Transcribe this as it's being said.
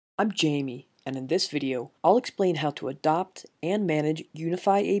I'm Jamie, and in this video, I'll explain how to adopt and manage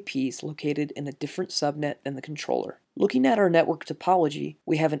UniFi APs located in a different subnet than the controller. Looking at our network topology,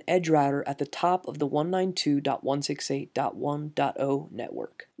 we have an edge router at the top of the 192.168.1.0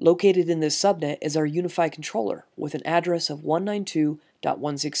 network. Located in this subnet is our UniFi controller with an address of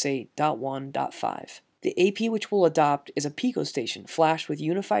 192.168.1.5. The AP which we'll adopt is a Pico station flashed with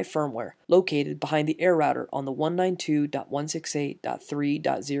UniFi firmware located behind the air router on the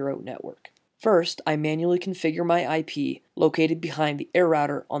 192.168.3.0 network. First, I manually configure my IP located behind the air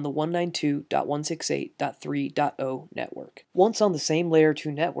router on the 192.168.3.0 network. Once on the same layer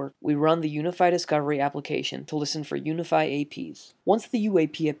 2 network, we run the UniFi Discovery application to listen for UniFi APs. Once the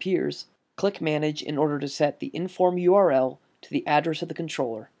UAP appears, click Manage in order to set the inform URL to the address of the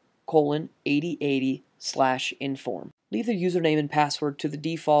controller, :8080/inform. Leave the username and password to the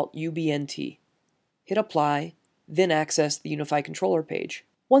default UBNT. Hit Apply, then access the UniFi controller page.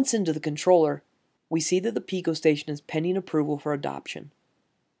 Once into the controller, we see that the Pico station is pending approval for adoption.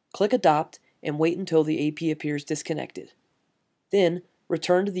 Click Adopt and wait until the AP appears disconnected. Then,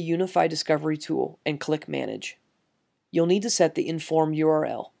 return to the UniFi Discovery tool and click Manage. You'll need to set the inform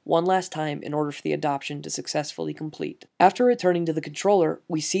URL one last time in order for the adoption to successfully complete. After returning to the controller,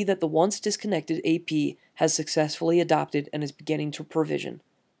 we see that the once disconnected AP has successfully adopted and is beginning to provision.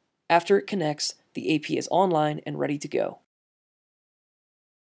 After it connects, the AP is online and ready to go.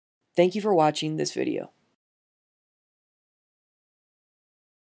 Thank you for watching this video.